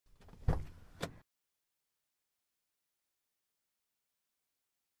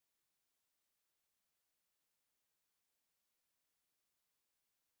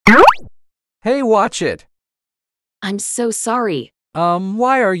Hey, watch it. I'm so sorry.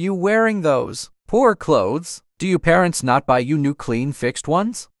 Why are you wearing those? Poor clothes. Do you parents not buy you new clean fixed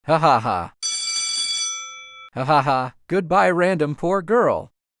ones? Ha ha ha. Ha ha ha. Goodbye, random poor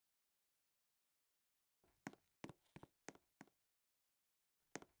girl.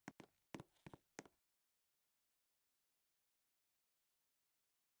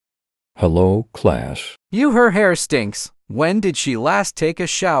 Hello, class. Her hair stinks. When did she last take a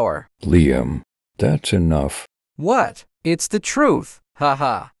shower? Liam, that's enough. What? It's the truth. Ha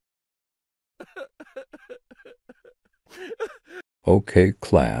ha. Okay,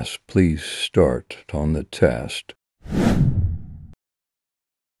 class, please start on the test.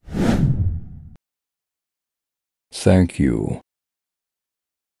 Thank you.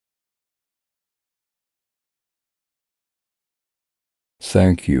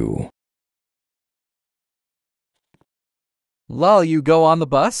 Thank you. Lol, you go on the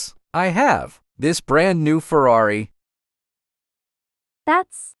bus? I have. This brand new Ferrari.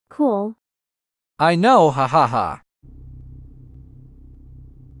 That's cool. I know, ha ha ha.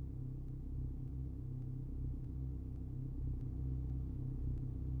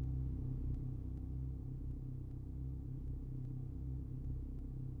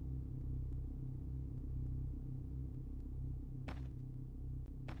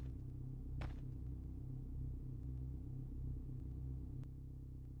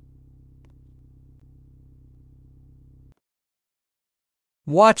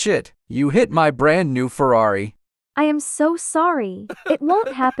 Watch it. You hit my brand new Ferrari. I am so sorry. It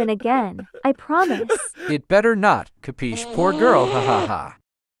won't happen again. I promise. It better not, capiche, poor girl, ha ha ha.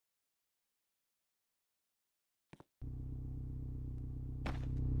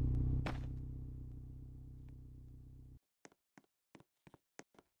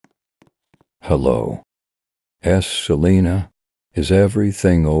 Hello. Selena, is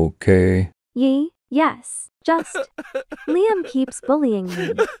everything okay? Yes. Just Liam keeps bullying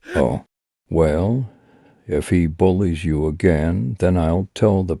me. Oh, well, if he bullies you again, then I'll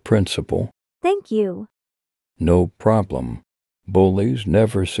tell the principal. Thank you. No problem. Bullies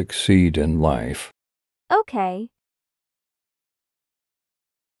never succeed in life. Okay.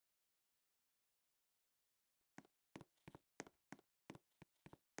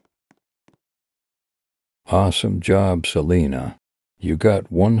 Awesome job, Selena. You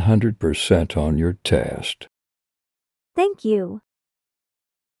got 100% on your test. Thank you.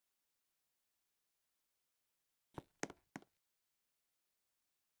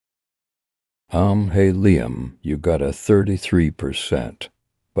 Hey Liam, you got a 33%,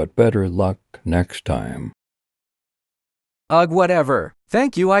 but better luck next time. Ugh, whatever.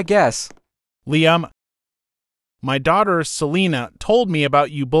 Thank you, I guess. Liam, my daughter Selena told me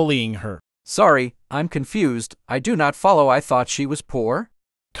about you bullying her. Sorry, I'm confused. I do not follow. I thought she was poor.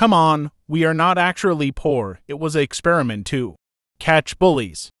 Come on, we are not actually poor. It was an experiment too. Catch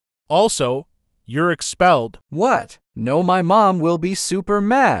bullies. Also, you're expelled. What? No, my mom will be super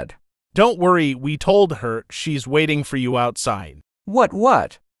mad. Don't worry, we told her. She's waiting for you outside.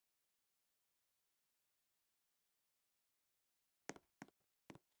 What?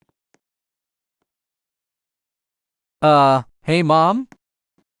 Hey, Mom?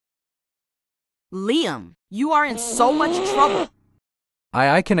 Liam, you are in so much trouble.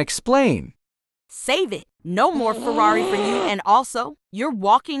 I can explain. Save it. No more Ferrari for you, and also, you're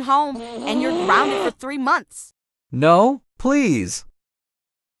walking home and you're grounded for 3 months. No, please.